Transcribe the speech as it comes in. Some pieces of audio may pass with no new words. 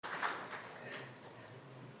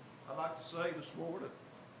I'd like to say this morning,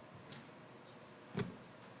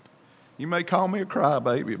 you may call me a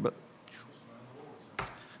crybaby, but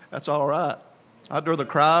that's all right. I'd rather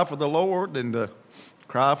cry for the Lord than to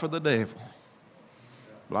cry for the devil.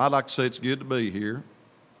 But I'd like to say it's good to be here.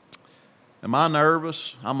 Am I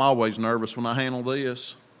nervous? I'm always nervous when I handle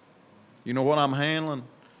this. You know what I'm handling?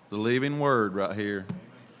 The living word right here.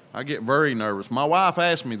 I get very nervous. My wife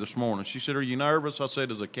asked me this morning, she said, "Are you nervous?" I said,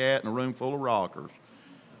 "There's a cat in a room full of rockers."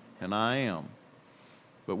 And I am.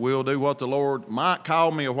 But we'll do what the Lord. Mike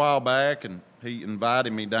called me a while back and he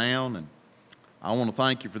invited me down, and I want to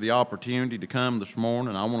thank you for the opportunity to come this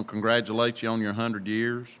morning. I want to congratulate you on your 100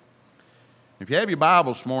 years. If you have your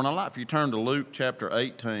Bible this morning, I'd like for you to turn to Luke chapter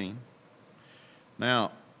 18.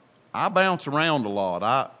 Now, I bounce around a lot.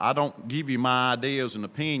 I don't give you my ideas and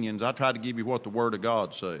opinions. I try to give you what the Word of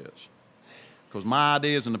God says. Because my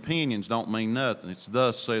ideas and opinions don't mean nothing. It's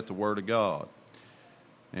thus saith the Word of God.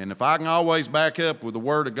 And if I can always back up with the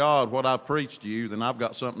Word of God what I've preached to you, then I've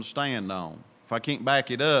got something to stand on. If I can't back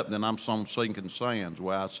it up, then I'm some sinking sands the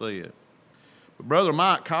way I see it. But Brother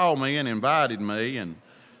Mike called me and invited me, and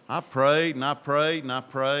I've prayed and I've prayed and I've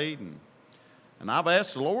prayed. And I've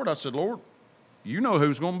asked the Lord, I said, "Lord, you know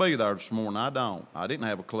who's going to be there this morning. I don't. I didn't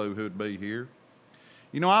have a clue who'd be here."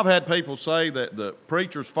 You know, I've had people say that the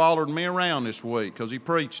preacher's followed me around this week because he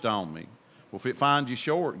preached on me. Well, if it finds you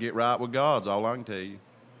short, get right with God's all I can tell you.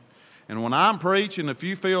 And when I'm preaching, if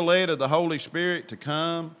you feel led of the Holy Spirit to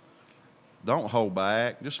come, don't hold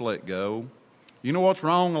back. Just let go. You know what's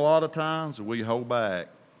wrong a lot of times? We hold back.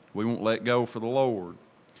 We won't let go for the Lord.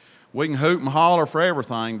 We can hoot and holler for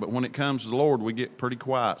everything, but when it comes to the Lord, we get pretty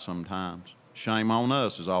quiet sometimes. Shame on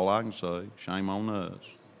us is all I can say. Shame on us.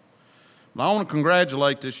 But I want to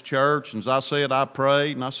congratulate this church. And as I said, I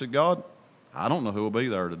prayed, and I said, "God, I don't know who will be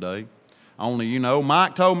there today. Only you know,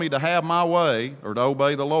 Mike told me to have my way or to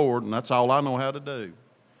obey the Lord, and that's all I know how to do.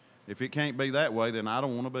 If it can't be that way, then I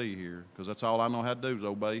don't want to be here because that's all I know how to do is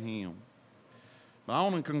obey Him." But I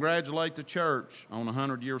want to congratulate the church on a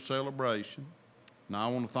 100-year celebration. And I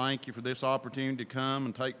want to thank you for this opportunity to come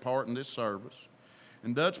and take part in this service.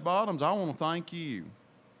 And Dutch Bottoms, I want to thank you.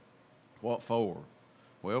 What for?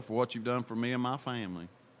 Well, for what you've done for me and my family.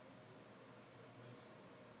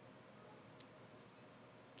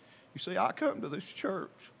 You see, I come to this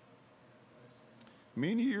church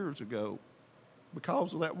many years ago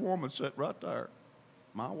because of that woman sitting right there,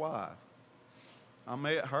 my wife. I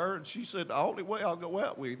met her, and she said, "The only way I'll go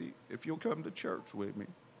out with you if you'll come to church with me."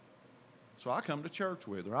 So I come to church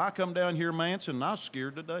with her. I come down here, Manson, and I was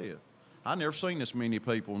scared to death. I never seen this many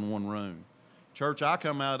people in one room. Church I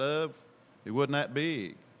come out of, it wasn't that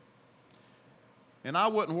big. And I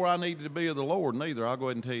wasn't where I needed to be of the Lord neither. I'll go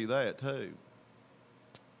ahead and tell you that too.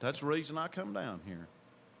 That's the reason I come down here.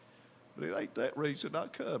 But it ain't that reason I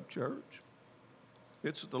come, church.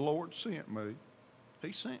 It's that the Lord sent me.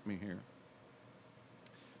 He sent me here.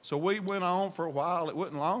 So we went on for a while. It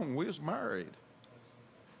wasn't long. We was married.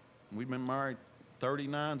 We've been married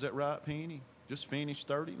 39, is that right, Penny? Just finished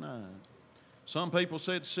 39. Some people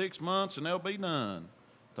said 6 months and they'll be done.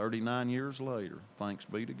 39 years later, thanks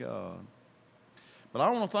be to God. But I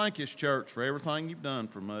want to thank this church for everything you've done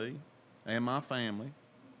for me and my family.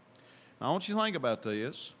 Now, I want you to think about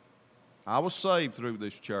this. I was saved through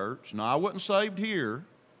this church. Now, I wasn't saved here,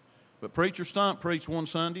 but Preacher Stump preached one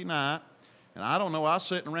Sunday night, and I don't know, I was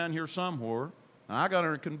sitting around here somewhere, and I got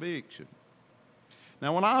under conviction.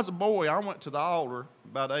 Now, when I was a boy, I went to the altar,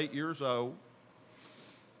 about 8 years old,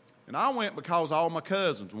 and I went because all my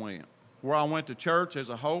cousins went. Where I went to church, there's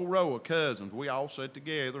a whole row of cousins. We all sat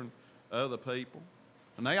together and other people,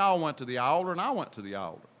 and they all went to the altar, and I went to the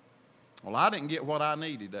altar. Well, I didn't get what I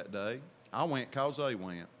needed that day. I went because they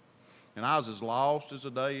went, and I was as lost as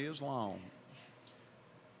the day is long.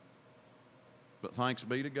 But thanks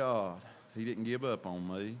be to God, He didn't give up on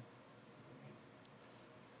me.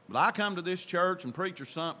 But I come to this church, and Preacher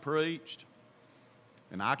Stump preached,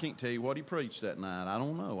 and I can't tell you what he preached that night. I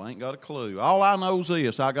don't know. I ain't got a clue. All I know is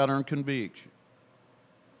this: I got earned conviction.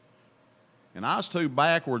 And I was too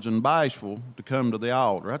backwards and bashful to come to the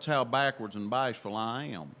altar. That's how backwards and bashful I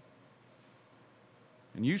am.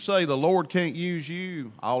 And you say the Lord can't use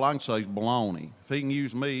you, all I can say is baloney. If He can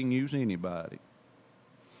use me, He can use anybody.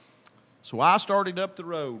 So I started up the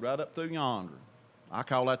road, right up through yonder. I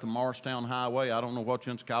call that the Morristown Highway. I don't know what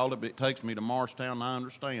you call it, but it takes me to Morristown, and I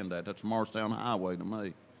understand that. That's the Morristown Highway to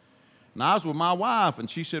me. And I was with my wife, and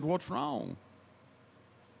she said, "What's wrong?"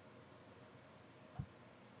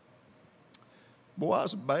 Boy, I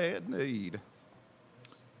was in bad need.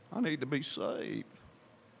 I need to be saved.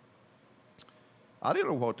 I didn't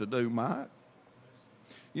know what to do, Mike.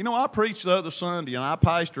 You know, I preached the other Sunday, and I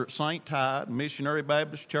pastor at St. Tide, Missionary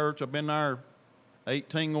Baptist Church. I've been there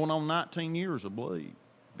 18, going on 19 years, I believe.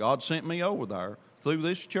 God sent me over there through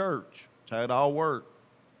this church. That's how it all worked.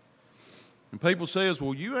 And people says,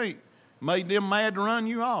 well, you ain't made them mad to run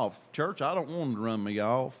you off. Church, I don't want them to run me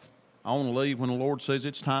off. I want to leave when the Lord says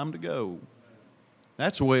it's time to go.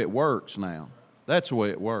 That's the way it works now. That's the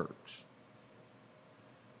way it works.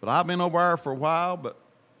 But I've been over there for a while, but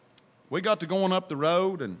we got to going up the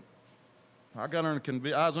road, and I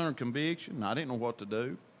was under conviction, and I didn't know what to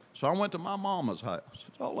do. So I went to my mama's house.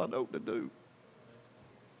 That's all I know to do.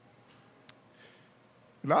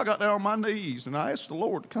 And I got down on my knees, and I asked the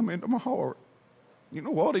Lord to come into my heart. You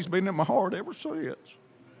know what? He's been in my heart ever since.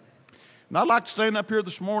 And I'd like to stand up here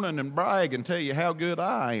this morning and brag and tell you how good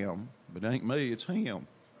I am. But it ain't me, it's Him.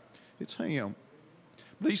 It's Him.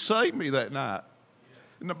 But He saved me that night.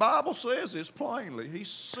 And the Bible says this plainly. He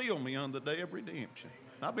sealed me on the day of redemption.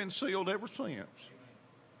 I've been sealed ever since.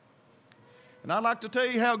 And I'd like to tell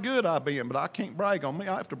you how good I've been, but I can't brag on me.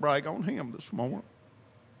 I have to brag on Him this morning.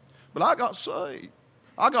 But I got saved.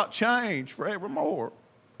 I got changed forevermore.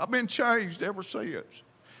 I've been changed ever since.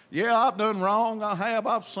 Yeah, I've done wrong.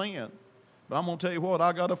 I've sinned. But I'm going to tell you what,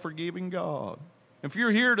 I got a forgiving God. If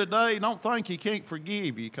you're here today, don't think He can't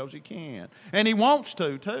forgive you, because He can. And He wants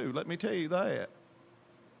to, too. Let me tell you that.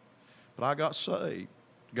 But I got saved,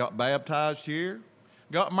 got baptized here,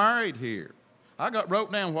 got married here. I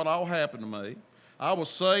wrote down what all happened to me. I was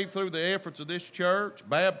saved through the efforts of this church,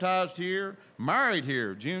 baptized here, married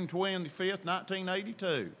here, June 25th,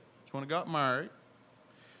 1982. That's when I got married.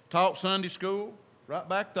 Taught Sunday school right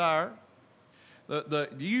back there. The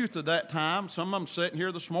youth of that time, some of them sitting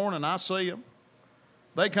here this morning, I see them.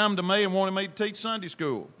 They come to me and wanted me to teach Sunday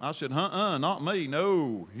school. I said, not me.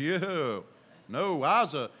 No,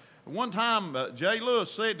 no. One time, Jay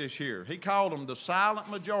Lewis said this here. He called them the silent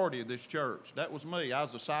majority of this church. That was me. I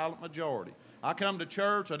was the silent majority. I come to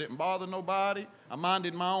church. I didn't bother nobody. I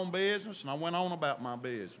minded my own business, and I went on about my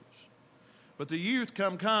business. But the youth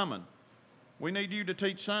coming. We need you to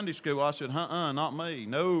teach Sunday school. I said, not me.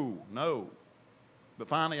 No. But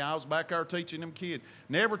finally, I was back there teaching them kids.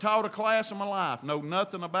 Never taught a class in my life. Know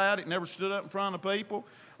nothing about it. Never stood up in front of people.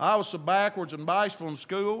 I was so backwards and bashful in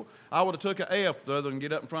school, I would have took an F rather than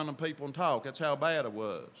get up in front of people and talk. That's how bad it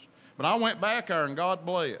was. But I went back there, and God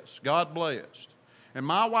blessed. God blessed. And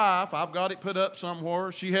my wife, I've got it put up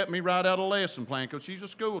somewhere. She helped me write out a lesson plan because she's a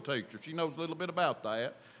school teacher. She knows a little bit about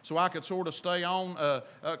that. So I could sort of stay on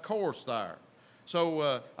a course there.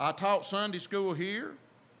 So I taught Sunday school here.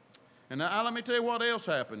 And now let me tell you what else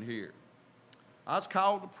happened here. I was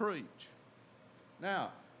called to preach. Now,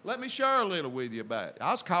 let me share a little with you about it.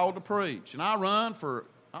 I was called to preach, and I run for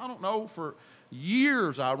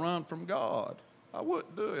years I run from God. I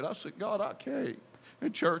wouldn't do it. I said, God, I can't.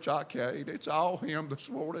 In church, I can't. It's all Him this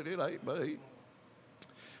morning. It ain't me.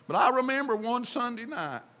 But I remember one Sunday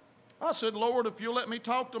night, I said, Lord, if you'll let me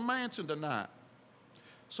talk to Manson tonight.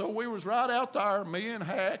 So we was right out there, me and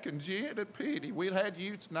Hack and Jen and Penny. We'd had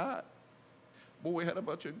youth night. Boy, we had a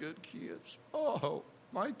bunch of good kids. Oh,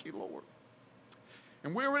 thank you, Lord.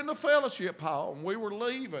 And we were in the fellowship hall, and we were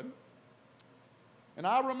leaving. And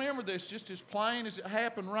I remember this just as plain as it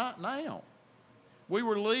happened right now. We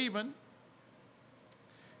were leaving,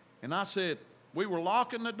 and I said, we were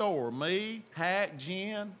locking the door, me, Hack,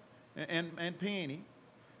 Jen, and Penny.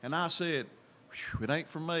 And I said, it ain't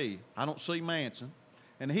for me. I don't see Manson.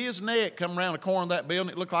 And his neck come around the corner of that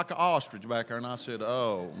building. It looked like an ostrich back there. And I said,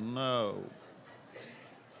 oh, no.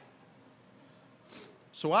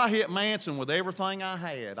 So I hit Manson with everything I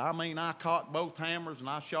had. I mean, I caught both hammers and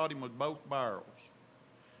I shot him with both barrels.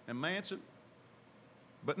 And Manson,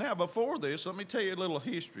 but now before this, let me tell you a little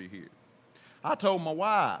history here. I told my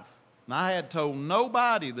wife, and I had told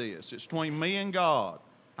nobody this. It's between me and God.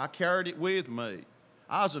 I carried it with me.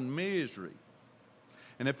 I was in misery.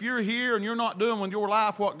 And if you're here and you're not doing with your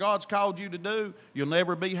life what God's called you to do, you'll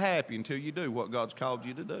never be happy until you do what God's called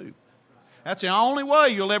you to do. That's the only way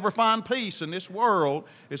you'll ever find peace in this world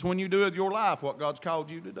is when you do with your life what God's called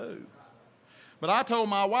you to do. But I told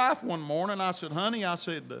my wife one morning, I said, honey, I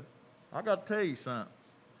got to tell you something.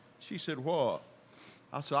 She said, what?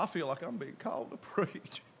 I said, I feel like I'm being called to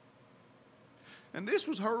preach. And this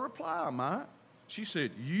was her reply, Mike. She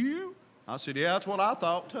said, you? I said, yeah, that's what I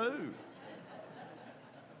thought too.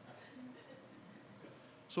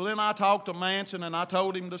 So then I talked to Manson and I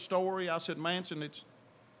told him the story. I said, Manson,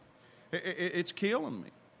 it's killing me.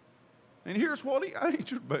 And here's what he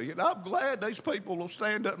answered me. And I'm glad these people will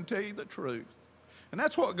stand up and tell you the truth. And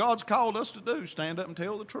that's what God's called us to do, stand up and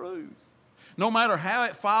tell the truth. No matter how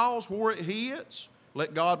it falls, where it hits,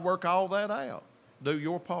 let God work all that out. Do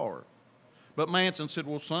your part. But Manson said,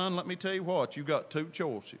 well, son, let me tell you what, you got two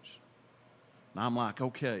choices. And I'm like,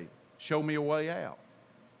 okay, show me a way out.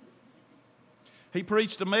 He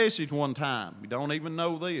preached a message one time. We don't even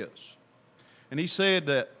know this. And he said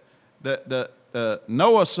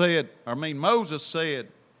Moses said,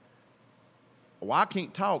 well, I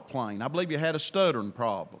can't talk plain. I believe you had a stuttering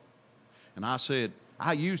problem. And I said,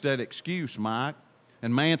 I used that excuse, Mike.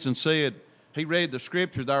 And Manson said, he read the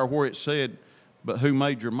scripture there where it said, but who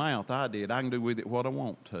made your mouth? I did. I can do with it what I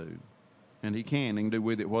want to. And he can do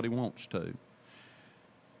with it what he wants to.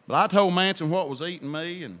 But I told Manson what was eating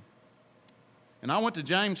me, and I went to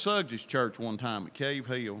James Suggs' church one time at Cave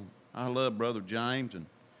Hill. I love Brother James, and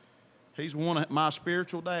he's one of my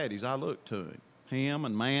spiritual daddies. I look to him. Him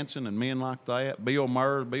and Manson and men like that. Bill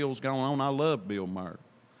Murr, Bill's going on. I love Bill Murr.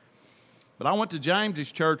 But I went to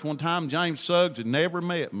James's church one time. James Suggs had never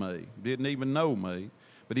met me, didn't even know me.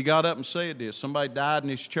 But he got up and said this. Somebody died in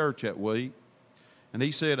his church that week. And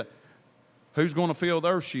he said, who's going to fill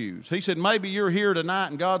their shoes? He said, maybe you're here tonight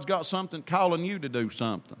and God's got something calling you to do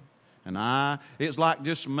something. And it's like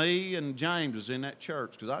just me and James is in that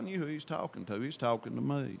church because I knew who he was talking to. He was talking to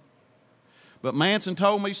me. But Manson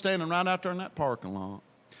told me standing right out there in that parking lot,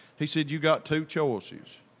 he said, you got two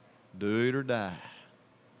choices, do it or die.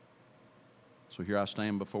 So here I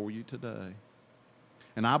stand before you today.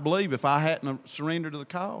 And I believe if I hadn't surrendered to the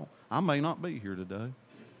call, I may not be here today.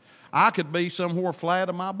 I could be somewhere flat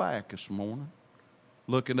on my back this morning,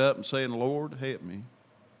 looking up and saying, Lord, help me.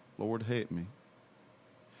 Lord, help me.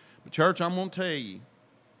 But church, I'm going to tell you,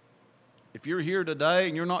 if you're here today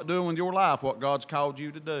and you're not doing with your life what God's called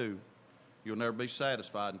you to do, you'll never be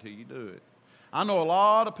satisfied until you do it. I know a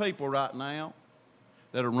lot of people right now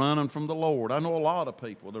that are running from the Lord. I know a lot of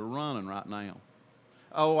people that are running right now.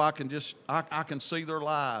 Oh, I can see their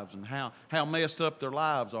lives and how messed up their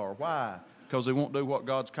lives are. Why? Because they won't do what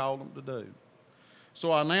God's called them to do.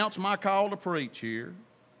 So I announce my call to preach here.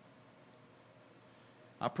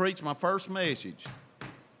 I preach my first message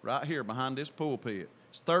right here behind this pulpit.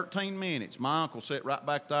 It's 13 minutes. My uncle sat right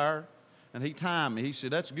back there, and he timed me. He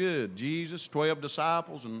said, that's good. Jesus, 12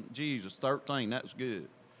 disciples, and Jesus, 13. That's good.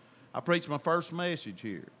 I preached my first message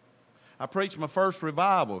here. I preached my first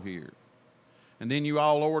revival here. And then you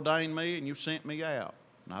all ordained me and you sent me out.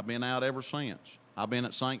 And I've been out ever since. I've been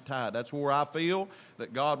at St. Tide. That's where I feel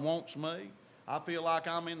that God wants me. I feel like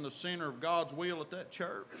I'm in the center of God's will at that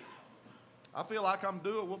church. I feel like I'm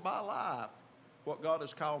doing with my life what God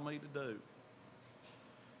has called me to do.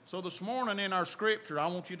 So this morning in our scripture, I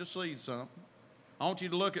want you to see something. I want you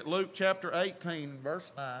to look at Luke chapter 18,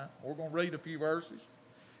 verse 9. We're going to read a few verses.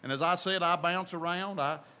 And as I said, I bounce around.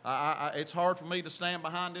 It's hard for me to stand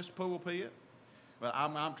behind this pulpit. But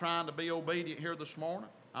I'm trying to be obedient here this morning.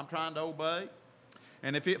 I'm trying to obey.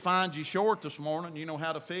 And if it finds you short this morning, you know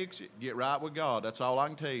how to fix it. Get right with God. That's all I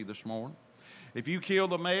can tell you this morning. If you kill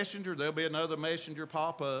the messenger, there'll be another messenger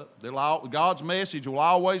pop up. God's message will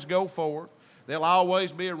always go forward. There'll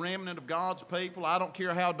always be a remnant of God's people. I don't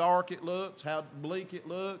care how dark it looks, how bleak it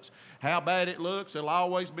looks, how bad it looks. There'll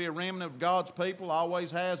always be a remnant of God's people.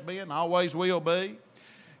 Always has been, always will be.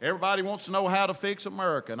 Everybody wants to know how to fix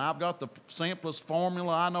America, and I've got the simplest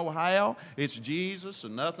formula I know how. It's Jesus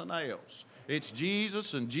and nothing else. It's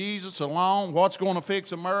Jesus and Jesus alone. What's going to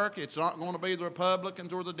fix America? It's not going to be the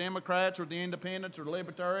Republicans or the Democrats or the Independents or the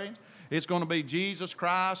Libertarians. It's going to be Jesus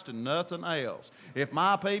Christ and nothing else. If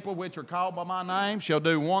my people, which are called by my name, shall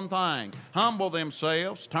do one thing, humble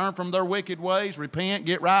themselves, turn from their wicked ways, repent,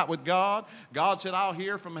 get right with God. God said, I'll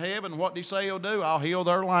hear from heaven. What did he say he'll do? I'll heal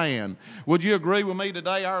their land. Would you agree with me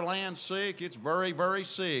today? Our land's sick. It's very, very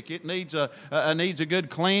sick. It needs a good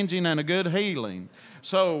cleansing and a good healing.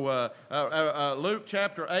 So Luke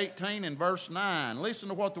chapter 18 and verse 9. Listen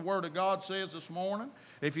to what the Word of God says this morning.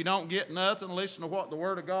 If you don't get nothing, listen to what the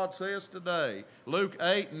Word of God says today. Luke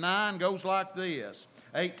 8 and 9 goes like this.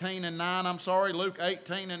 18 and 9, Luke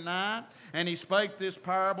 18 and 9. And he spake this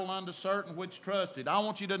parable unto certain which trusted. I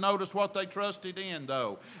want you to notice what they trusted in,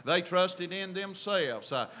 though. They trusted in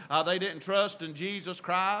themselves. They didn't trust in Jesus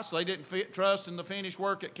Christ. They didn't trust in the finished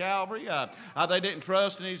work at Calvary. They didn't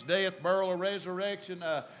trust in his death, burial, and resurrection,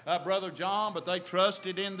 Brother John, but they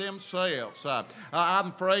trusted in themselves. I'm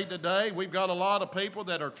afraid today we've got a lot of people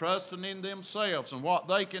that are trusting in themselves and what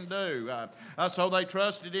they can do. So they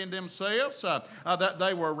trusted in themselves, that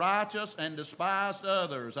they were righteous and despised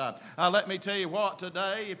others. let me tell you what,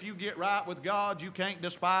 today, if you get right with God, you can't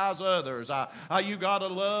despise others. You got to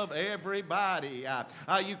love everybody.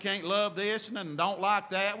 You can't love this and don't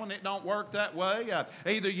like that one. It don't work that way.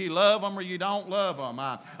 Either you love them or you don't love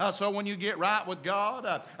them. So when you get right with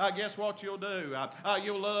God, guess what you'll do?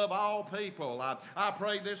 You'll love all people. I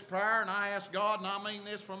pray this prayer and I ask God, and I mean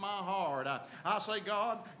this from my heart. I say,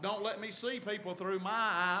 God, don't let me see people through my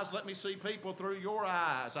eyes. Let me see people through your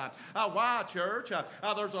eyes. Why, church?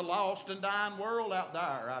 There's a lost and dying world out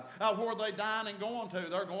there. Where are they dying and going to?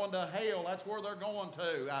 They're going to hell. That's where they're going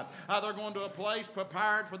to. They're going to a place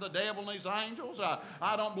prepared for the devil and his angels.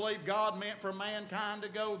 I don't believe God meant for mankind to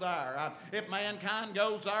go there. If mankind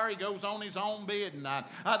goes there, he goes on his own bidding.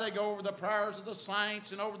 They go over the prayers of the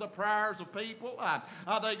saints and over the prayers of people.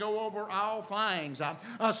 They go over all things.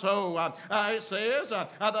 So it says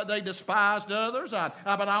that they despised others. But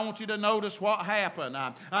I want you to notice what happened.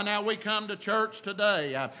 Now we come to church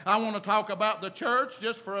today. I want to talk about the church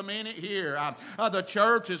just for a minute here. The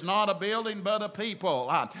church is not a building but a people.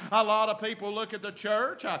 A lot of people look at the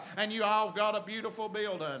church and you all got a beautiful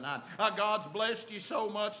building. God's blessed you so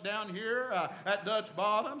much down here at Dutch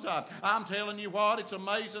Bottoms. I'm telling you what, it's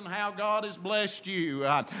amazing how God has blessed you.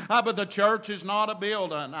 But the church is not a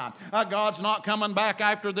building. God's not coming back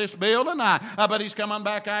after this building, but He's coming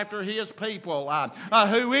back after His people.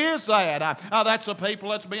 Who is that? That's the people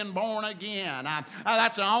that's been born again.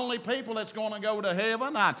 That's the only people that's going to go to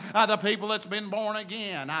heaven. The people that's been born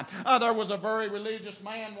again. There was a very religious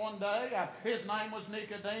man one day. His name was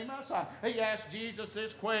Nicodemus. He asked Jesus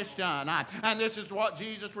this question, and this is what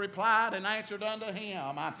Jesus replied and answered unto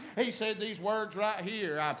him. He said these words right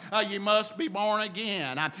here. You must be born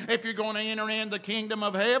again. If you're going to enter in the kingdom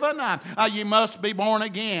of heaven, you must be born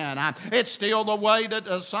again. It's still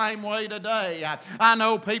the same way today. I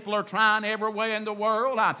know people are trying everywhere in the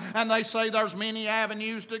world, and they say there's many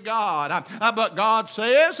avenues to God. But God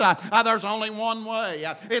says there's only one way.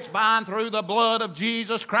 It's by and through the blood of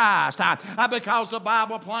Jesus Christ. Because the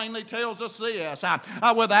Bible plainly tells us this.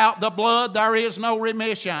 Without the blood, there is no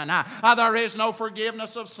remission. There is no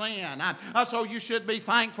forgiveness of sin. So you should be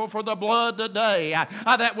thankful for the blood today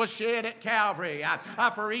that was shed at Calvary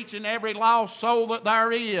for each and every lost soul that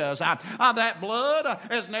there is. That blood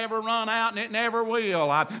has never run out and it never will.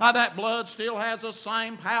 That blood still has the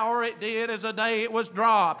same power it did as the day it was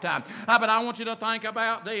dropped. But I want you to think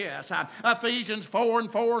about this. Ephesians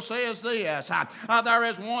 4:4 says this. There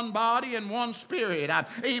is one body and one spirit,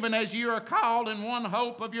 even as you are called in one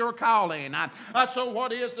hope of your calling. So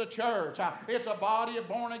what is the church? It's a body of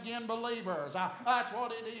born again believers. That's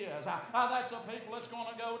what it is. That's the people that's going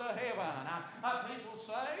to go to heaven. People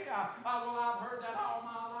say, well, I've heard that all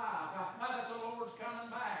my life, that the Lord's coming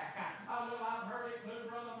back. Well, I've heard it too,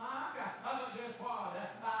 Brother Mike. But guess what?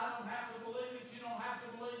 I don't have to believe it. You don't have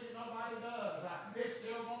to believe it. Nobody does. It's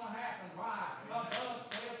still going to happen. Why? Thus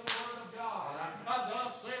saith the Word of God.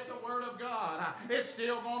 Thus saith the Word of God. It's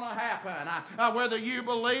still going to happen. Whether you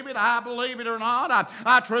believe it, I believe it or not,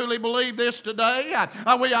 I truly believe this today.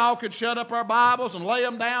 We all could shut up our Bibles and lay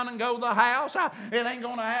them down and go to the house. It ain't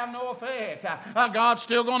going to have no effect. God's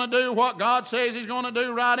still going to do what God says He's going to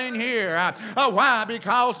do right in here. Why?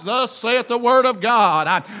 Because thus saith the Word of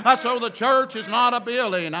God. So the church is not a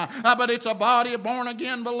building, but it's a body of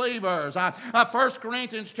born-again believers. 1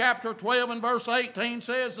 Corinthians chapter 12 and verse 18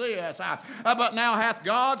 says this, but now hath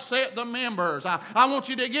God set the members. I want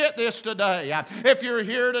you to get this today. If you're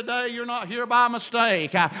here today, you're not here by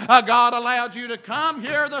mistake. God allowed you to come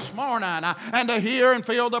here this morning and to hear and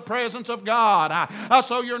feel the presence of God.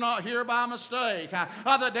 So you're not here by mistake.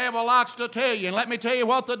 The devil likes to tell you, and let me tell you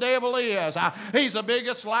what the devil is. He's the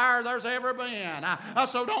biggest liar there's ever been.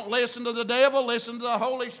 So don't listen to the devil, listen to the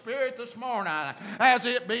Holy Spirit this morning. As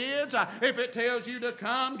it bids, if it tells you to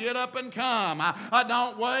come, get up and come.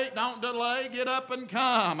 Don't wait, don't delay, get up and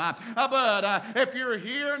come. But if you're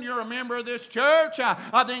here and you're a member of this church,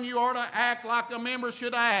 then you ought to act like the members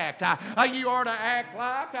should act. You ought to act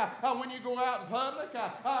like when you go out in public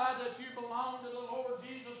that you belong to the Lord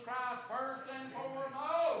Jesus Christ first and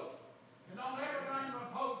foremost. And don't ever bring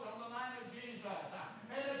reproach on the name of Jesus.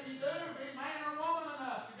 And if you do, be man or woman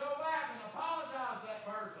enough to go back and apologize to that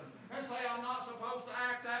person and say, I'm not supposed to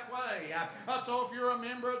act that way. So if you're a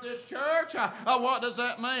member of this church, what does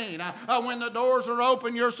that mean? When the doors are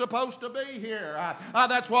open, you're supposed to be here.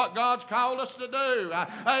 That's what God's called us to do.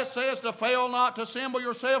 It says to fail not to assemble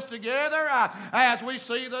yourselves together as we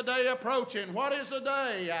see the day approaching. What is the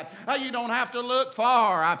day? You don't have to look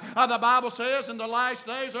far. The Bible says in the last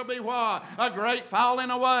days there'll be what? A great falling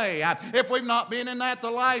away. If we've not been in that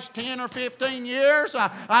the last 10 or 15 years,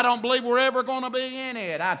 I don't believe we're ever going to be in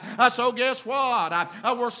it. So guess what?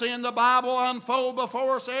 We're seeing the Bible unfold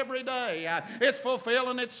before us every day. It's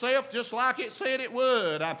fulfilling itself just like it said it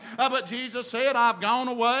would. But Jesus said, I've gone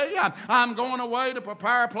away. I'm going away to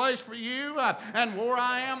prepare a place for you. And where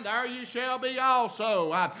I am, there you shall be also.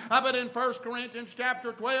 But in 1 Corinthians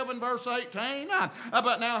chapter 12 and verse 18,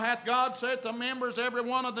 but now hath God set the members, every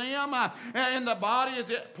one of them, in the body as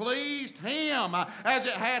it pleased him, as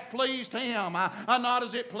it hath pleased him. Not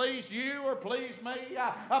as it pleased you or pleased me,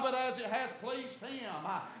 but as it has pleased him.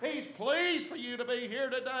 He's pleased for you to be here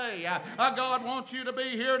today. God wants you to be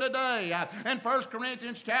here today. In 1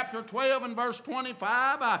 Corinthians chapter 12 and verse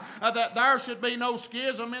 25, that there should be no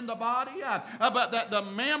schism in the body, but that the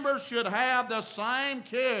members should have the same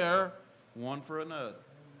care one for another.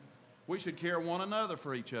 We should care one another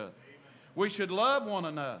for each other. We should love one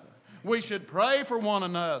another. We should pray for one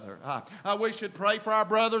another. We should pray for our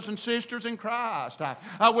brothers and sisters in Christ.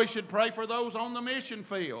 We should pray for those on the mission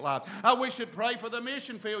field. We should pray for the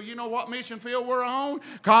mission field. You know what mission field we're on?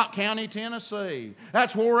 Cott County, Tennessee.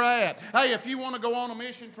 That's where we're at. Hey, if you want to go on a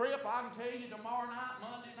mission trip, I can tell you tomorrow night,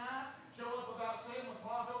 Monday night, show up about 7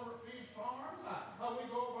 o'clock over at Fish Farms. We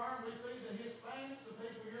go over and we feed the Hispanics, the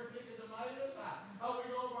people here picking tomatoes. We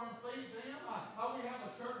go over and feed them. We have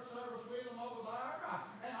a church service with them over there.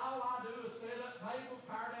 And all I do is set up tables,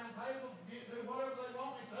 tear down tables, do whatever they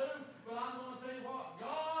want me to. But I'm going to tell you what,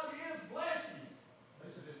 God is blessing. They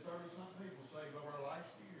said there's 30-something people saved over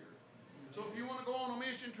last year. So if you want to go on a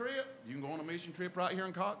mission trip, you can go on a mission trip right here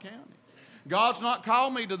in Cott County. God's not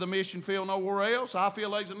called me to the mission field nowhere else. I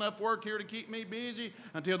feel there's enough work here to keep me busy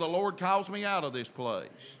until the Lord calls me out of this place.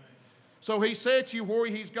 So he set you where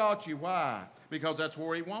he's got you. Why? Because that's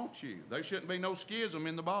where he wants you. There shouldn't be no schism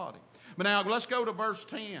in the body. But now let's go to verse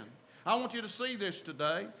 10. I want you to see this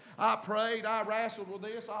today. I prayed, I wrestled with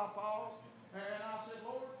this, I fought, and I said,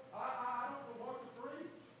 Lord, I don't know what to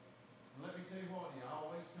preach. And let me tell you what, he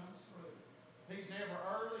always comes through. He's never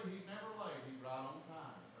early, he's never late, he's right on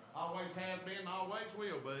time. Always has been, always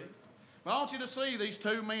will be. But I want you to see these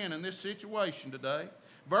two men in this situation today.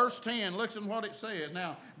 Verse 10, listen what it says.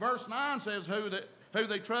 Now, verse 9 says who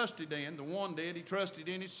they trusted in. The one did, he trusted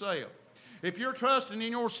in himself. If you're trusting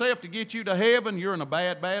in yourself to get you to heaven, you're in a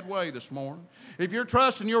bad, bad way this morning. If you're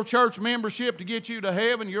trusting your church membership to get you to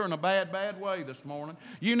heaven, you're in a bad, bad way this morning.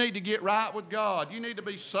 You need to get right with God. You need to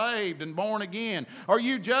be saved and born again. Are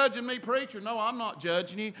you judging me, preacher? No, I'm not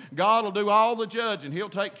judging you. God will do all the judging. He'll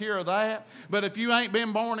take care of that. But if you ain't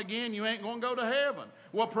been born again, you ain't going to go to heaven.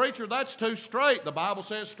 Well, preacher, that's too straight. The Bible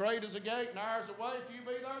says straight is a gate and narrow is the way, if you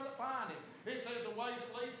be there that find it. It says the way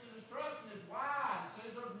that leads to destruction is wide. It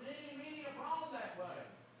says there's many upon that way.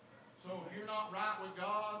 So if you're not right with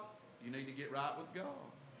God, you need to get right with God.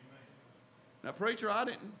 Amen. Now, preacher, I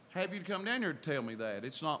didn't have you to come down here to tell me that.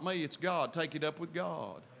 It's not me, it's God. Take it up with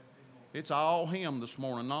God. It's all him this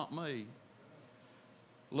morning, not me.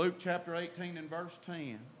 Luke chapter 18 and verse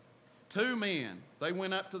 10. Two men, they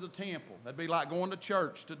went up to the temple. That'd be like going to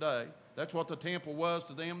church today. That's what the temple was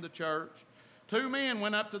to them, the church. Two men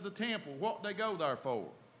went up to the temple. What did they go there for?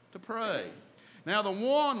 To pray. Now, the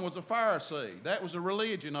one was a Pharisee. That was the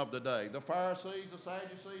religion of the day. The Pharisees, the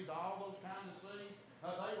Sadducees, all those kind of seeds,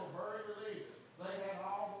 they were very religious. They had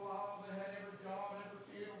all the law. They had every jot, every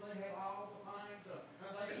tittle. They had all the things.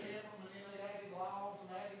 And they kept them, and then they added laws and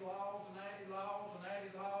added laws and added laws and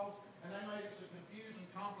added laws. And they made it so confusing,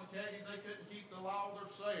 complicated, they couldn't keep the law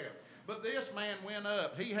themselves. But this man went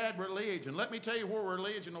up. He had religion. Let me tell you where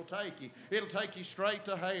religion will take you. It'll take you straight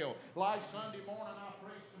to hell. Last Sunday morning I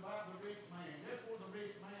preached about the rich man. Guess where the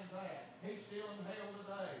rich man's at? He's still in hell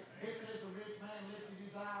today. It says the rich man lifted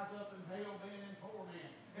his eyes up in hell, being in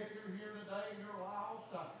torment. If you're here today and you're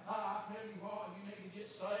lost, I tell you what, you need to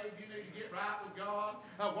get saved. You need to get right with God.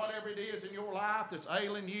 Whatever it is in your life that's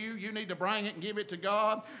ailing you, you need to bring it and give it to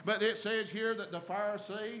God. But it says here that the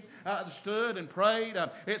Pharisee stood and prayed.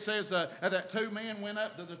 It says that two men went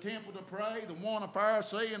up to the temple to pray, the one a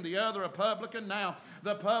Pharisee and the other a publican. Now,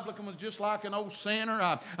 the publican was just like an old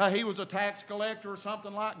sinner. He was a tax collector or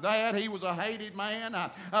something like that. He was a hated man.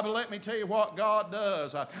 But let me tell you what God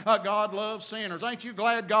does. God loves sinners. Ain't you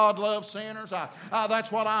glad God loves sinners?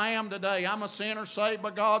 That's what I am today. I'm a sinner saved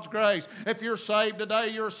saved by God's grace. If you're saved today,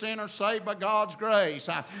 you're a sinner saved by God's grace.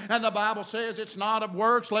 And the Bible says it's not of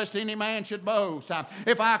works lest any man should boast.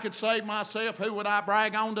 If I could save myself, who would I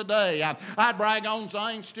brag on today? I'd brag on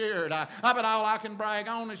Zane Stewart. But all I can brag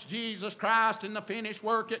on is Jesus Christ and the finished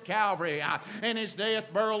work at Calvary and His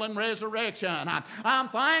death, burial, and resurrection. I'm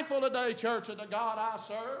thankful today, church, that the God I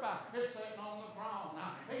serve is sitting on the throne.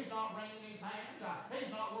 He's not wringing His hands.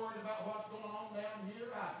 He's not worried about what's going on down here.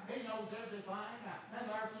 He knows everything. And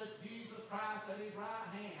there sits Jesus Christ at His right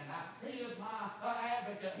hand. He is my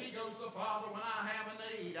advocate. He goes to the Father when I have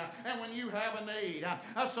a need. And when you have a need.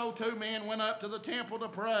 So two men went up to the temple to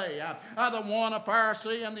pray. The one a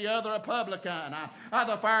Pharisee and the other a publican.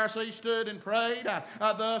 The Pharisee stood and prayed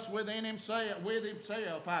thus within himself,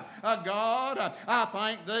 God, I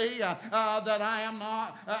thank Thee that I am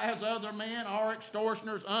not as other men or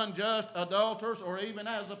extortioners, unjust, adulterers, or even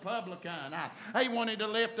as a publican. He wanted to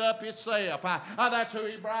lift up himself. That's who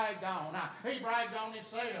he bragged on. He bragged on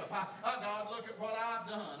himself. God, look at what I've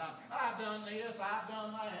done. I've done this, I've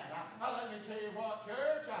done that. Let me tell you what,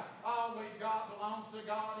 church, all we've got belongs to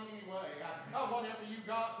God anyway. Whatever you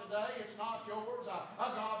got today, it's not yours.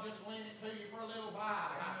 God just lent it to you for a little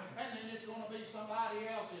while. And then it's going to be somebody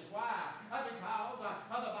else's. Why? Because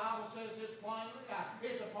the Bible says this plainly.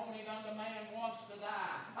 It's appointed unto man once to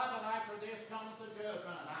die. But after this cometh the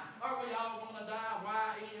judgment. Are we all going to die?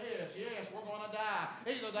 Why? Yes, we're going to die.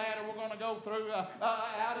 Either that or we're going to go through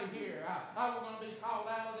out of here. We're going to be called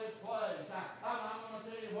out of this place. I'm going to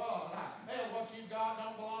tell you what you got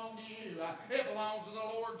don't belong to you. It belongs to the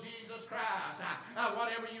Lord Jesus Christ.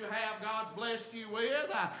 Whatever you have, God's blessed you with.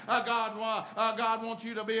 God wants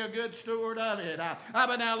you to be a good steward of it.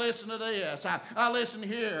 But now listen to this. Listen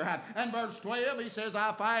here. In verse 12, he says,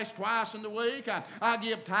 I fast twice in the week. I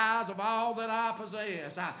give tithes of all that I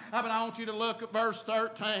possess. But I want you to look at verse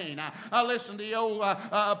 13. Listen to the old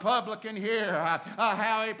publican here,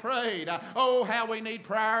 how he prayed. Oh, how we need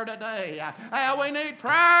prayer today. How we need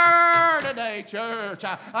prayer today, church,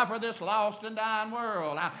 for this lost and dying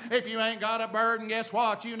world. If you ain't got a burden, guess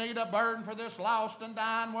what? You need a burden for this lost and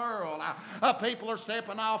dying world. People are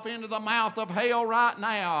stepping off into the mouth of hell right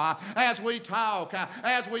now as we talk,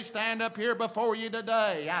 as we stand up here before you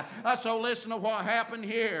today. So listen to what happened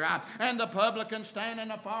here. And the publican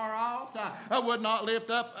standing afar off would not lift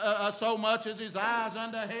up so much as his eyes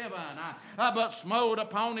unto heaven, but smote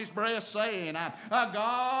upon his breast, saying,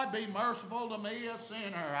 God, be merciful to me, a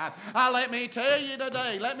sinner. Let me tell you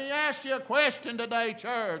today, let me ask you a question today,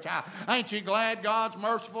 church. Ain't you glad God's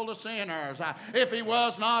merciful to sinners? If He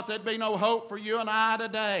was not, there'd be no hope for you and I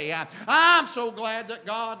today. I'm so glad that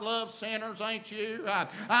God loves sinners, ain't you?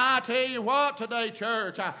 I tell you what today,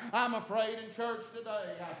 church, I'm afraid in church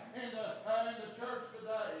today, in the church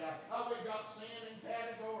today, we've got sin in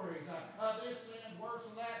categories. This sin's worse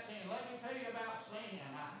than that sin. Let me tell you about sin.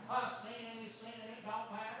 Sin is sin. It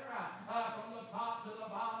don't matter. From the top to the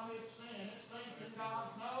bottom, it's sin. It stinks in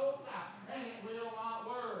God's nose, and it will not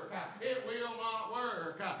work. It will not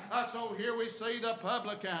work. So here we see the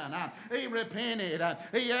publican. He repented.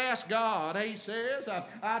 He asked God. He says,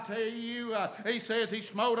 I tell you, he says he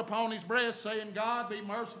smote upon his breast, saying, God, be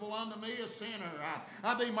merciful unto me, a sinner.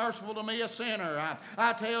 Be merciful to me, a sinner.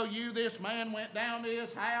 I tell you, this man went down to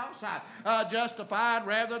his house justified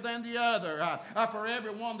rather than the other. For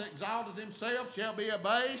everyone that exalteth himself shall be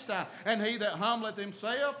abased, and he that humbleth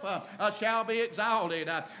himself shall be exalted.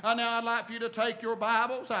 Now I'd like for you to take your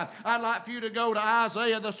Bibles. I'd like for you to go to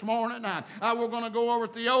Isaiah this morning. We're going to go over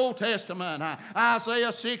to the Old Testament,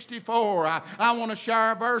 Isaiah 64. I want to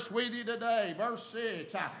share a verse with you today, verse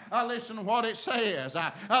 6. Listen to what it says.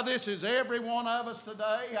 This is every one of us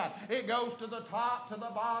today. It goes to the top, to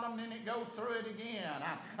the bottom, then it goes through it again.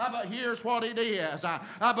 But here's what it is.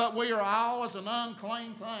 But we are all as an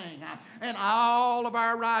unclean thing, and all of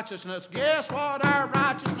our righteousness. Guess what our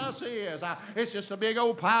righteousness is? It's just a big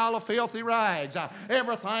old pile of filthy rags.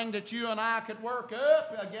 Everything that you and I could work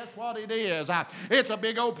up, guess what it is? It's a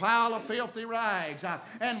big old pile of filthy rags.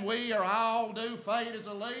 And we are all due fade as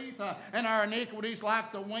a leaf, and our iniquities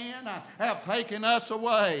like the wind have taken us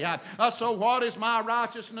away. So what is my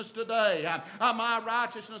righteousness today? My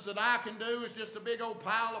righteousness that I can do is just a big old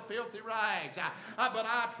pile of filthy rags. But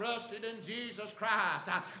I trusted in Jesus Christ.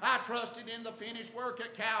 I trusted in the finished work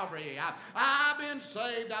at Calvary. I've been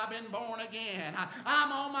saved. I've been born again.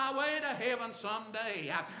 I'm on my way to heaven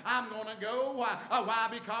someday. I'm going to go. Why?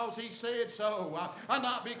 Because He said so,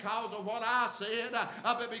 not because of what I said,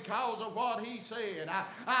 but because of what He said.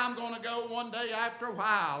 I'm going to go one day after a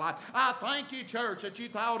while. I thank you, church, that you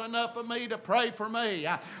thought enough of me to pray for me.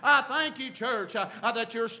 I thank you, church,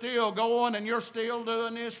 that you're still going and you're still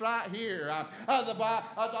doing this right here.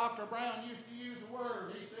 Dr. Brown used to use a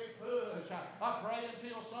word. He said, push. Pray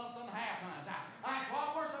until something happens. That's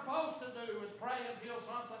what we're supposed to do, is pray until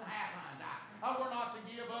something happens. We're not to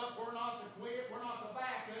give up. We're not to quit. We're not to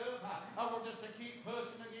back up. We're just to keep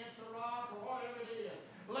pushing against the rock or whatever it is.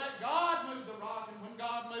 Let God move the rock, and when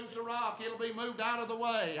God moves the rock, it'll be moved out of the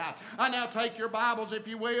way. Now take your Bibles, if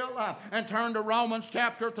you will, and turn to Romans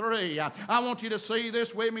chapter 3. I want you to see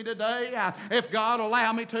this with me today, if God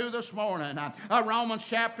allow me to this morning. Romans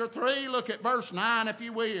chapter 3, look at verse 9, if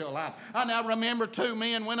you will. Now remember, two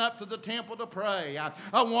men went up to the temple to pray.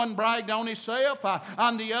 One bragged on himself,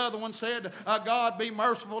 and the other one said, God, be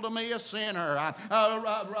merciful to me, a sinner.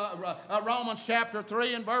 Romans chapter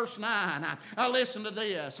 3 and verse 9. Listen to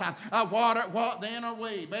this. What then are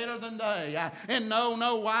we? Better than they? In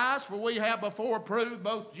no wise, for we have before proved,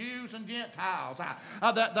 both Jews and Gentiles,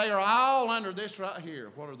 that they are all under this right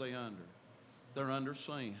here. What are they under? They're under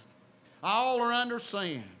sin. All are under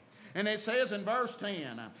sin. And it says in verse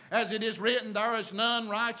 10, as it is written, there is none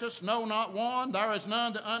righteous, no, not one. There is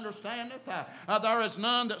none that understandeth. There is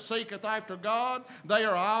none that seeketh after God. They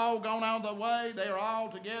are all gone out of the way. They are all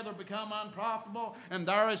together become unprofitable. And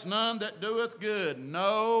there is none that doeth good.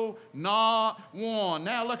 No, not one.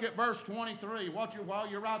 Now look at verse 23. While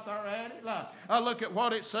you're right there at it, look at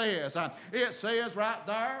what it says. It says right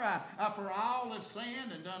there, for all have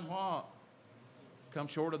sinned and done what? Come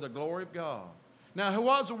short of the glory of God. Now,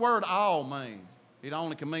 what does the word all mean? It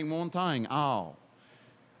only can mean one thing, all.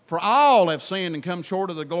 For all have sinned and come short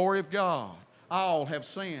of the glory of God. All have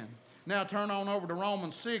sinned. Now turn on over to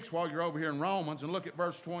Romans 6 while you're over here in Romans and look at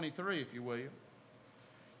verse 23, if you will.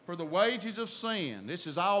 For the wages of sin, this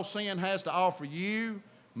is all sin has to offer you,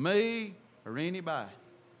 me, or anybody.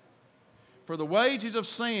 For the wages of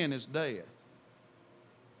sin is death.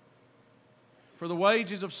 For the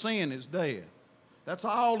wages of sin is death. That's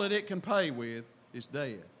all that it can pay with. Is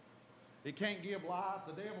death. It can't give life.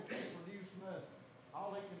 The devil can't produce nothing.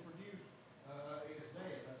 All he can produce is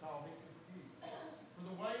death. That's all he can produce. For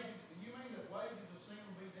the wages, you mean that wages of sin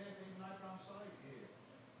will be death even after I'm saved? Yeah.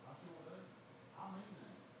 I sure do. I mean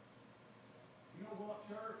that. You know what,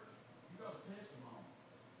 church? You got a testimony.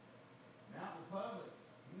 Now in the public,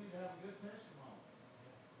 you need to have a good testimony.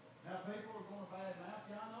 Now people are going to badmouth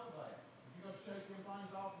you, I know that. But you got to shake them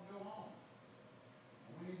things off and go on.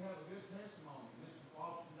 And we need to have a good testimony.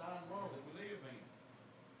 Lost and dying world that we live in.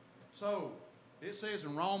 So, it says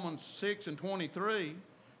in Romans 6 and 23,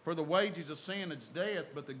 for the wages of sin is death,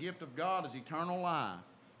 but the gift of God is eternal life.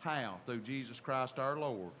 How? Through Jesus Christ our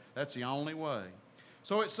Lord. That's the only way.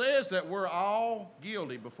 So it says that we're all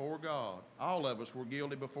guilty before God. All of us were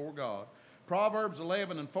guilty before God. Proverbs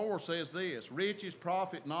 11 and 4 says this, riches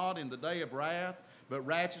profit not in the day of wrath, but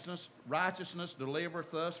righteousness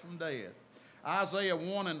delivereth us from death. Isaiah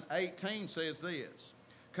 1 and 18 says this,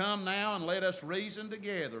 come now and let us reason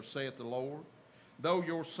together, saith the Lord. Though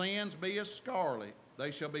your sins be as scarlet,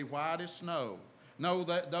 they shall be white as snow. No,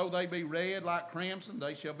 that though they be red like crimson,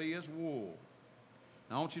 they shall be as wool.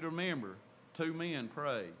 Now I want you to remember, two men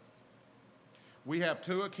prayed. We have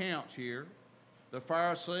two accounts here. The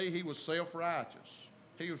Pharisee, he was self-righteous.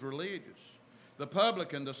 He was religious. The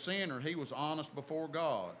publican, the sinner, he was honest before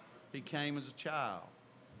God. He came as a child.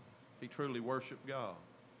 He truly worshiped God.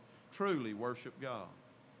 Truly worshiped God.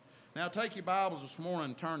 Now take your Bibles this morning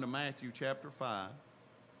and turn to Matthew chapter 5.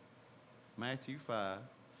 Matthew 5.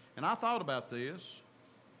 And I thought about this.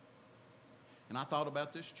 And I thought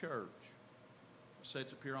about this church. It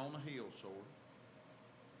sits up here on the hill, sort of.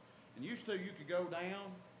 And used to, you could go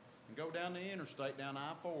down the interstate, down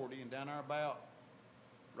I-40, and down there about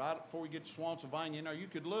right before you get to Swansylvania, you know, you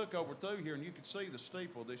could look over through here and you could see the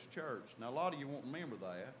steeple of this church. Now, a lot of you won't remember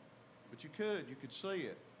that. But you could see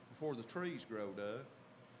it before the trees growed up.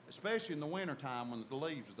 Especially in the wintertime when the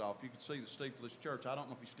leaves was off, you could see the steeple of this church. I don't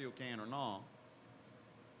know if you still can or not.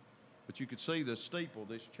 But you could see the steeple of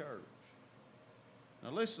this church. Now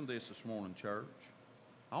listen to this morning, church.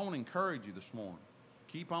 I want to encourage you this morning.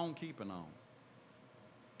 Keep on keeping on.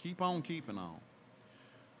 Keep on keeping on.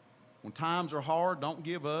 When times are hard, don't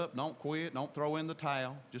give up, don't quit, don't throw in the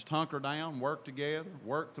towel. Just hunker down, work together,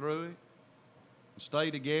 work through it.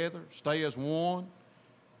 Stay together, stay as one,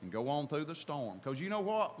 and go on through the storm. Because you know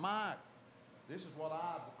what, Mike? This is what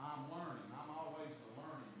I'm learning. I'm always the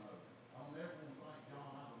learning mode. I don't ever want to think,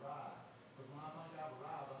 John, I've arrived. Because when I think I've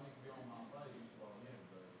arrived, I need to be on my face. What I never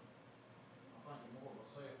do. I'm thinking more of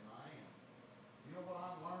myself than I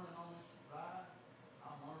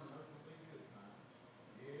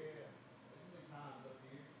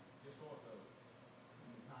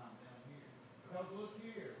look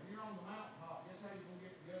here. When you're on the mountaintop, guess how you're going to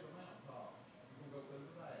get to the other mountaintop? You're going to go through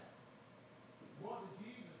the valley. What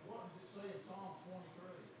does it say in Psalms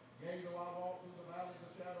 23? Yea, though I walk through the valley of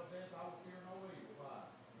the shadow of death, I will fear no evil. Why?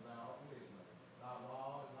 For thou art with me. Thy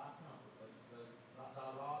rod and thy comfort, thy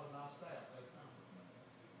rod and thy staff, they comfort me.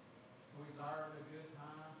 So he's there in the good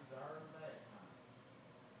times, he's there in the bad times.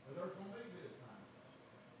 But there's going to be good times.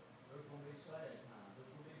 There's going to be sad times.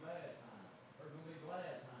 There's going to be bad times. There's going to be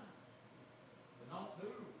glad times. But don't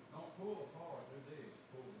pull apart. Do this.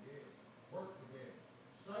 Pull together. Work together.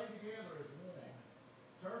 Stay together as one.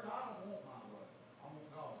 Church, I don't want my way. I want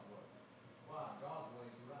God's way. Why? God's way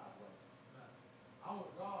is the right way. I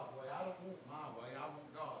want God's way. I don't want my way. I want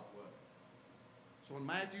God's way. So in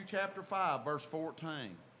Matthew chapter 5, verse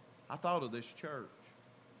 14, I thought of this church.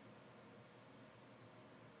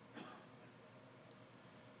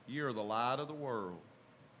 You're the light of the world.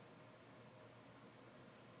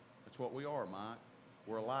 That's what we are, Mike.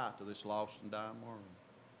 We're a light to this lost and dying world.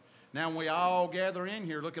 Now, when we all gather in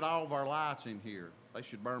here, look at all of our lights in here. They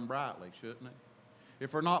should burn brightly, shouldn't they?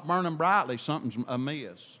 If they're not burning brightly, something's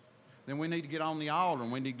amiss. Then we need to get on the altar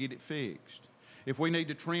and we need to get it fixed. If we need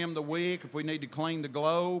to trim the wick, if we need to clean the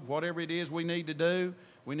globe, whatever it is we need to do,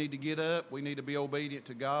 we need to get up, we need to be obedient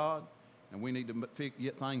to God, and we need to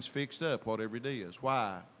get things fixed up, whatever it is.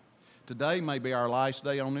 Why? Today may be our last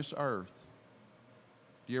day on this earth.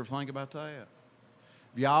 Do you ever think about that?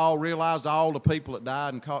 Have y'all realized all the people that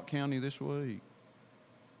died in Cocke County this week?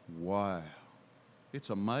 Wow. It's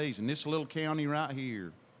amazing. This little county right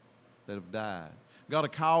here that have died. Got a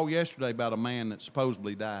call yesterday about a man that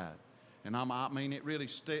supposedly died. And I mean, it really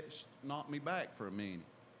knocked me back for a minute.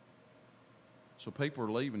 So people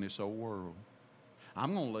are leaving this old world.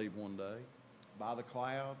 I'm going to leave one day. By the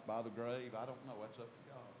cloud, by the grave. I don't know. That's up to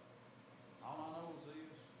God. All I know is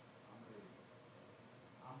this. I'm ready.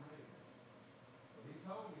 I'm ready. But he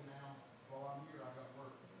told me now, while I'm here, I got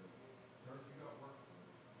work to do. Church, you got work to do.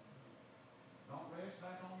 Don't rest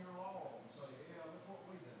back on your laurels and say, yeah, look what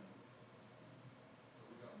we done. So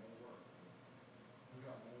we got more work to do. We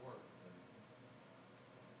got more work to do.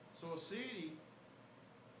 So a city,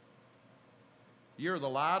 you're the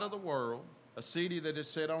light of the world. A city that is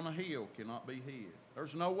set on a hill cannot be hid.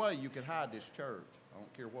 There's no way you could hide this church. I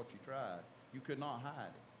don't care what you tried. You could not hide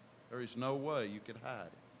it. There is no way you could hide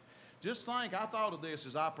it. Just think, I thought of this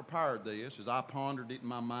as I prepared this, as I pondered it in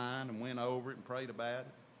my mind and went over it and prayed about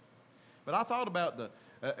it. But I thought about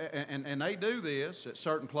and they do this at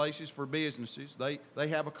certain places for businesses. They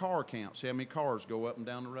have a car count, see how many cars go up and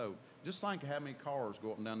down the road. Just think of how many cars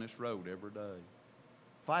go up and down this road every day.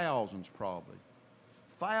 Thousands probably.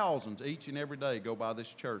 Thousands each and every day go by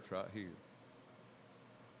this church right here.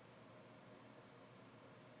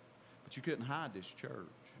 But you couldn't hide this church.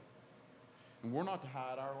 And we're not to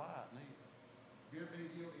hide our light neither. Have you ever been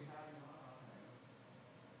guilty of hiding your light?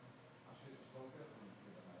 I should have spoke up when I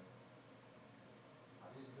should have.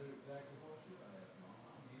 I didn't do exactly what I should have. Mom,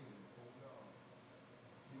 I'm guilty before God.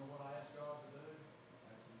 You know what I asked God to do?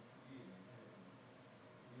 I asked him to forgive me.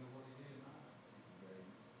 You know what he did tonight? He forgave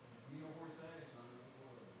me. You know where it's at? It's under the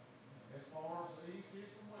blood. As far as the east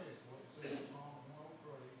is from west, what it says in Psalms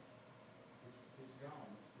 103, it's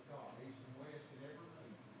gone. It's forgotten. East and west can never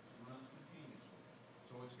meet. It runs continuously.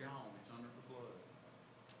 So it's gone. It's under the blood.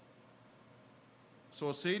 So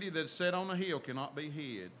a city that's set on a hill cannot be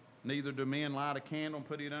hid. Neither do men light a candle and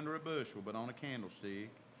put it under a bushel, but on a candlestick,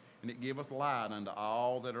 and it giveth light unto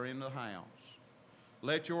all that are in the house.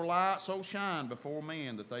 Let your light so shine before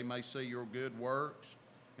men that they may see your good works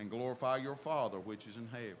and glorify your Father which is in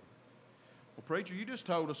heaven. Well, preacher, you just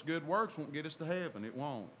told us good works won't get us to heaven. It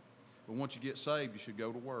won't. But once you get saved, you should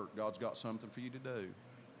go to work. God's got something for you to do.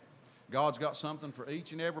 God's got something for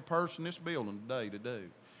each and every person in this building today to do.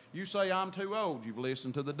 You say, I'm too old. You've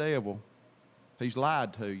listened to the devil. He's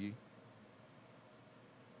lied to you.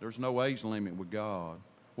 There's no age limit with God.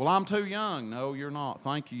 Well, I'm too young. No, you're not.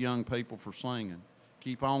 Thank you, young people, for singing.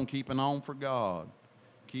 Keep on keeping on for God.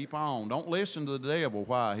 Keep on. Don't listen to the devil.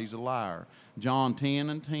 Why? He's a liar. John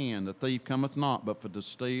 10:10, the thief cometh not but for to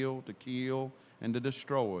steal, to kill, and to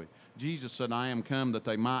destroy. Jesus said, I am come that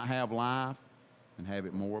they might have life and have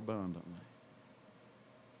it more abundantly.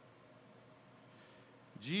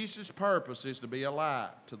 Jesus' purpose is to be a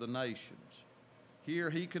light to the nations.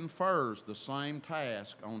 Here he confers the same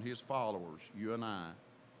task on his followers, you and I,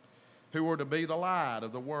 who are to be the light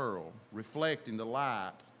of the world, reflecting the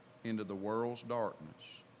light into the world's darkness.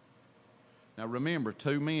 Now remember,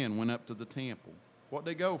 2 men went up to the temple. What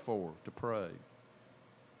did they go for? To pray.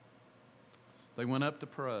 They went up to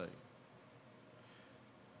pray.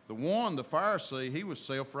 The one, the Pharisee, he was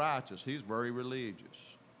self-righteous. He's very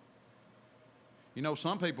religious. You know,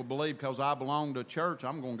 some people believe because I belong to a church,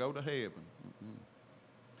 I'm going to go to heaven. Mm-mm.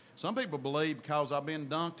 Some people believe because I've been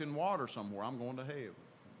dunked in water somewhere, I'm going to heaven.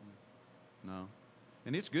 Mm-mm. No.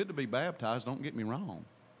 And it's good to be baptized, don't get me wrong.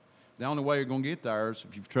 The only way you're going to get there is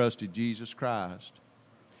if you've trusted Jesus Christ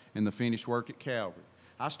and the finished work at Calvary.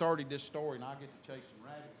 I started this story, and I get to chase some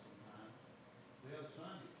rabbits sometimes. The other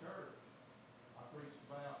Sunday at church, I preached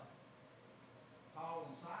about Paul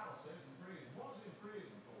and Silas says in prison. What was in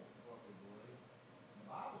prison for? What they believe. The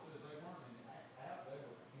Bible says they weren't out, they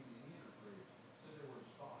were in the inner prison. It said they were in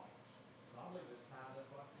stalls. So I believe it's tied up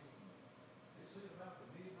like this. It said about the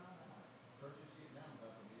midnight hour. Churches get down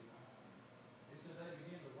about the midnight hour. It said they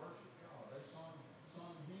began to worship God. They sung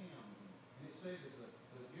hymns. And it said that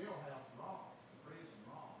the jailhouse rocked, the prison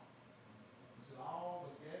rocked. It said all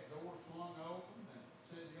the gate doors swung open, and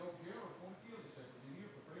said the old jailer was going to kill himself. Because he knew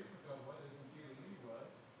if the prisoner got away, they were going to kill him anyway.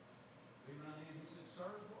 He ran in, he said,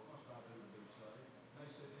 "Sirs, what must I do to be saved?" And they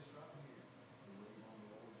said, "This right here, believe on the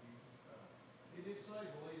Lord Jesus Christ." He did say,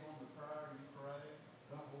 believe on the prayer you pray.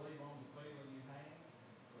 Don't believe on the feeling you have,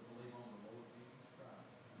 but believe on the Lord Jesus Christ.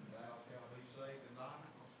 And thou shalt be saved in thy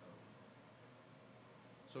household.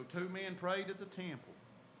 So 2 men prayed at the temple.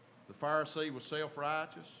 The Pharisee was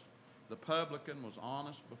self-righteous. The publican was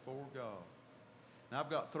honest before God. Now I've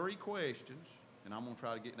got 3 questions, and I'm going to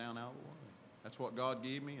try to get down out of the way. That's what God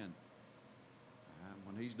gave me, and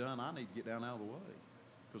when He's done, I need to get down out of the way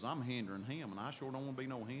because I'm hindering Him, and I sure don't want to be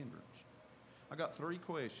no hindrance. I got 3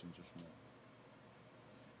 questions this morning.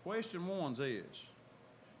 Question 1 is,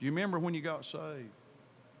 do you remember when you got saved?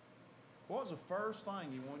 What was the first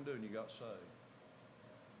thing you wanted to do when you got saved?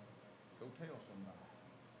 Go tell somebody.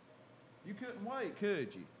 You couldn't wait,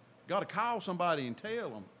 could you? Got to call somebody and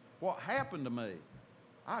tell them what happened to me.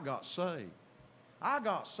 I got saved. I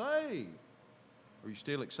got saved. Are you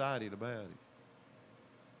still excited about it?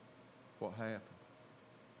 What happened?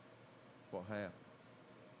 What happened?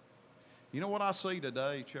 You know what I see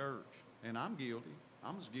today, church? And I'm guilty.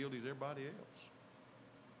 I'm as guilty as everybody else.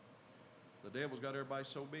 The devil's got everybody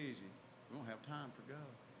so busy, we don't have time for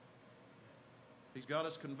God. He's got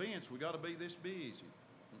us convinced we got to be this busy.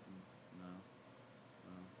 No.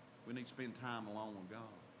 We need to spend time alone with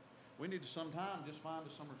God. We need to sometime just find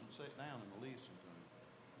us somewhere to sit down and listen to Him.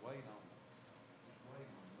 Wait on Him. Just wait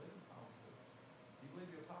on Him. Let Him talk to us. You believe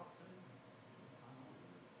He'll talk to you?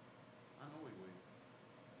 I know He will.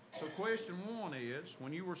 So question 1 is,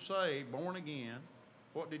 when you were saved, born again,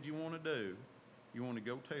 what did you want to do? You want to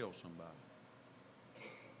go tell somebody.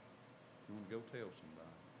 You want to go tell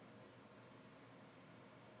somebody.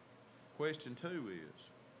 Question 2 is,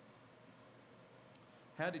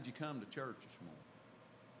 how did you come to church this morning?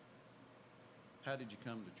 How did you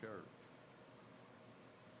come to church?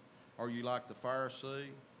 Are you like the Pharisee?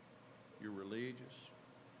 You're religious?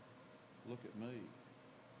 Look at me.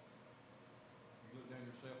 You look down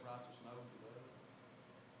your self-righteous nose at others.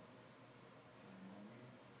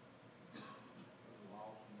 There's a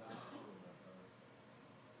lost and dying world out there.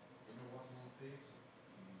 You know what's going to fix it?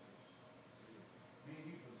 Jesus. Me and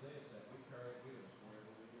you possess that. We carry it with us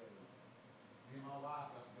wherever we go. Me and my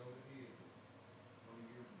wife got to go to Israel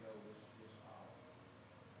 3 years ago this hour.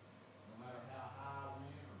 No matter how high I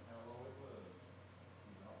went or how low it was,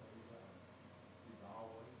 He's always there. He's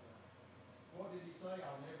always there. What did He say?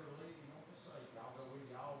 I'll never leave you nor forsake you. I'll go with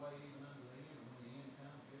you all the way even unto the end. And when the end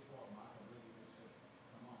comes, guess what, Michael? Really just said,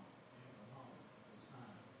 come on. Come home. It's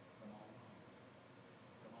time. Come on home.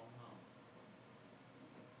 Come on home.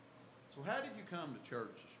 So how did you come to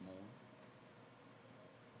church this morning?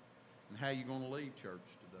 And how are you going to leave church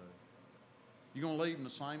today? You going to leave in the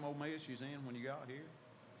same old mess you was in when you got here?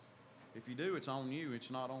 If you do, it's on you.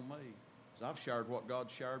 It's not on me. Because I've shared what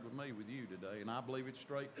God shared with me with you today, and I believe it's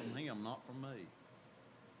straight from Him, not from me.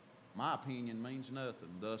 My opinion means nothing.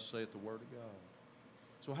 Thus saith the Word of God.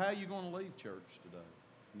 So how are you going to leave church today?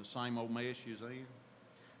 In the same old mess you was in?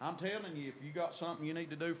 I'm telling you, if you got something you need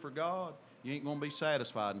to do for God, you ain't going to be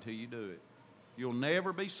satisfied until you do it. You'll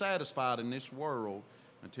never be satisfied in this world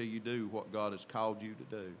until you do what God has called you to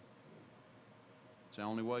do. It's the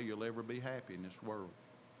only way you'll ever be happy in this world.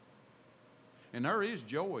 And there is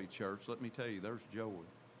joy, church. Let me tell you, there's joy.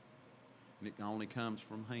 And it only comes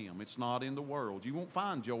from Him. It's not in the world. You won't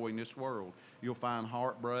find joy in this world. You'll find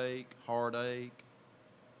heartbreak, heartache,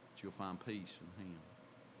 but you'll find peace in Him.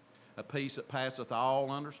 A peace that passeth all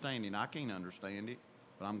understanding. I can't understand it,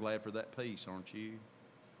 but I'm glad for that peace, aren't you?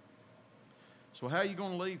 So how are you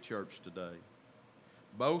going to leave church today?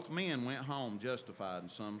 Both men went home justified in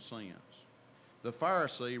some sense. The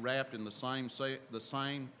Pharisee was wrapped in the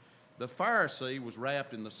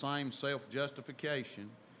same self-justification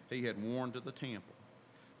he had worn to the temple.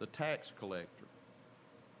 The tax collector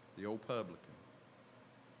the old publican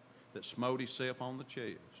that smote himself on the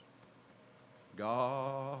chest.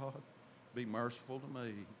 God, be merciful to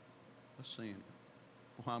me, a sinner.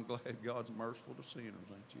 Well, I'm glad God's merciful to sinners,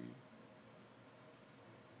 ain't you?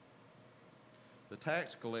 The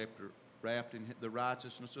tax collector wrapped in the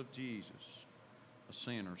righteousness of Jesus, a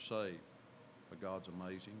sinner saved by God's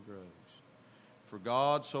amazing grace. For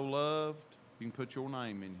God so loved, you can put your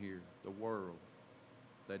name in here, the world,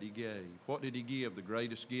 that he gave. What did he give? The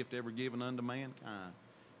greatest gift ever given unto mankind.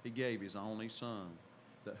 He gave his only Son,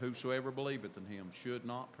 that whosoever believeth in him should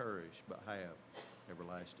not perish, but have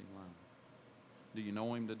everlasting life. Do you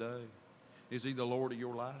know him today? Is he the Lord of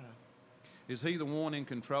your life? Is he the one in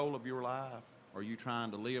control of your life? Are you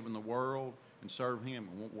trying to live in the world and serve him?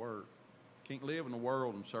 It won't work. Can't live in the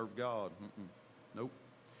world and serve God. Nope.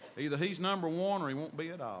 Either he's number one or he won't be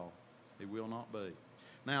at all. He will not be.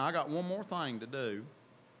 Now, I got one more thing to do,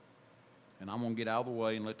 and I'm going to get out of the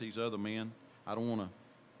way and let these other men, I don't want to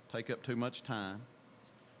take up too much time,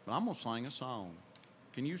 but I'm going to sing a song.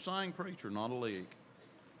 Can you sing, preacher? Not a lick.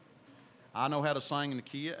 I know how to sing in the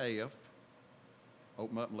key of F.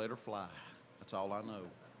 Open up and let her fly. That's all I know.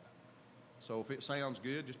 So if it sounds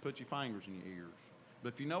good, just put your fingers in your ears.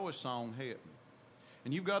 But if you know a song, help me.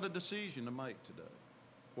 And you've got a decision to make today.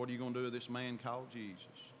 What are you going to do with this man called Jesus?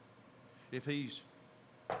 If he's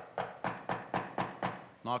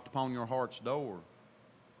knocked upon your heart's door,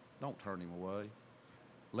 don't turn him away.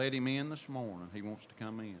 Let him in this morning. He wants to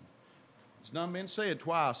come in. It's done been said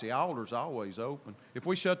twice, the altar's always open. If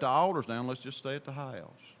we shut the altars down, let's just stay at the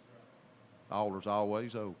house. The altar's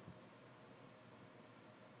always open.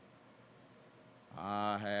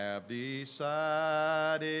 I have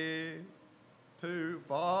decided to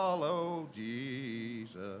follow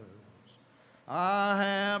Jesus. I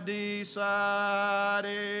have decided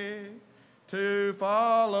to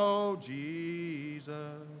follow Jesus.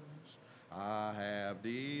 I have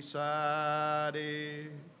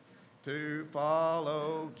decided to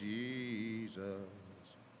follow Jesus.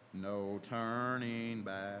 No turning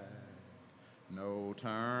back, no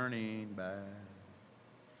turning back.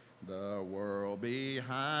 The world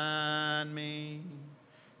behind me,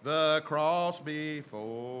 the cross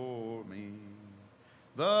before me.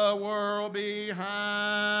 The world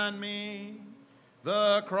behind me,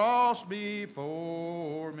 the cross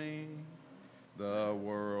before me. The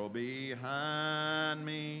world behind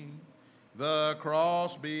me, the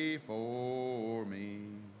cross before me.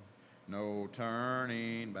 No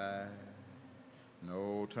turning back,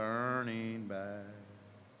 no turning back.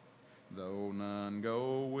 Though none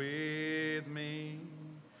go with me,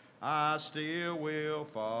 I still will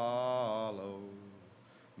follow.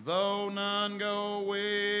 Though none go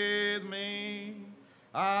with me,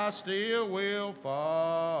 I still will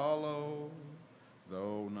follow.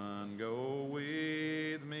 Though none go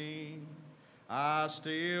with me, I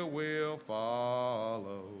still will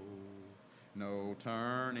follow. No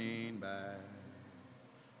turning back,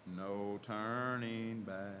 no turning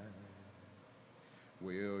back.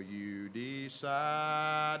 Will you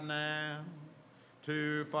decide now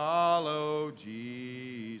to follow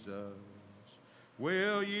Jesus?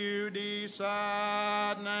 Will you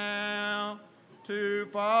decide now to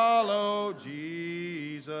follow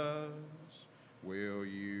Jesus? Will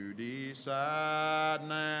you decide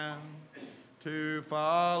now to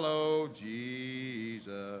follow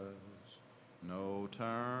Jesus? No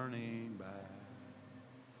turning back,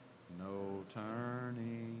 no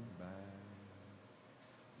turning back.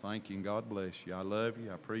 Thank you and God bless you. I love you.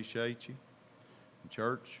 I appreciate you. And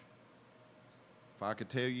church, if I could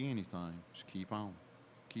tell you anything, just keep on.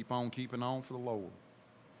 Keep on keeping on for the Lord.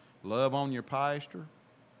 Love on your pastor.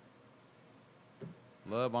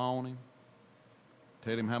 Love on him.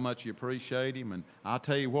 Tell him how much you appreciate him. And I'll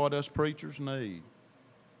tell you what us preachers need.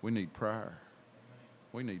 We need prayer.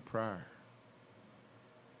 We need prayer.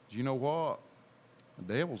 Do you know what?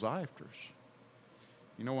 The devil's after us.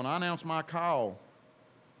 You know, when I announced my call,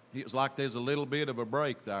 it was like there's a little bit of a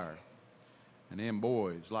break there. And then,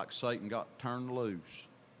 boy, it's like Satan got turned loose.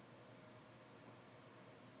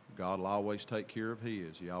 God will always take care of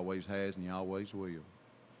his. He always has and he always will.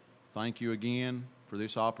 Thank you again for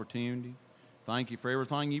this opportunity. Thank you for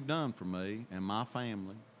everything you've done for me and my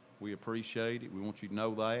family. We appreciate it. We want you to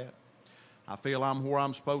know that. I feel I'm where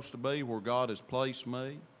I'm supposed to be, where God has placed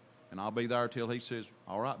me. And I'll be there till he says,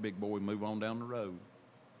 all right, big boy, move on down the road.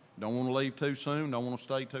 Don't want to leave too soon. Don't want to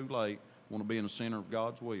stay too late. Want to be in the center of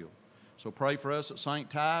God's will. So pray for us at St.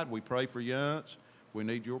 Tide. We pray for you aunts. We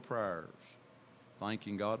need your prayers. Thank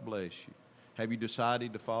you and God bless you. Have you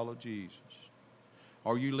decided to follow Jesus?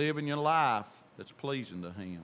 Are you living your life that's pleasing to him?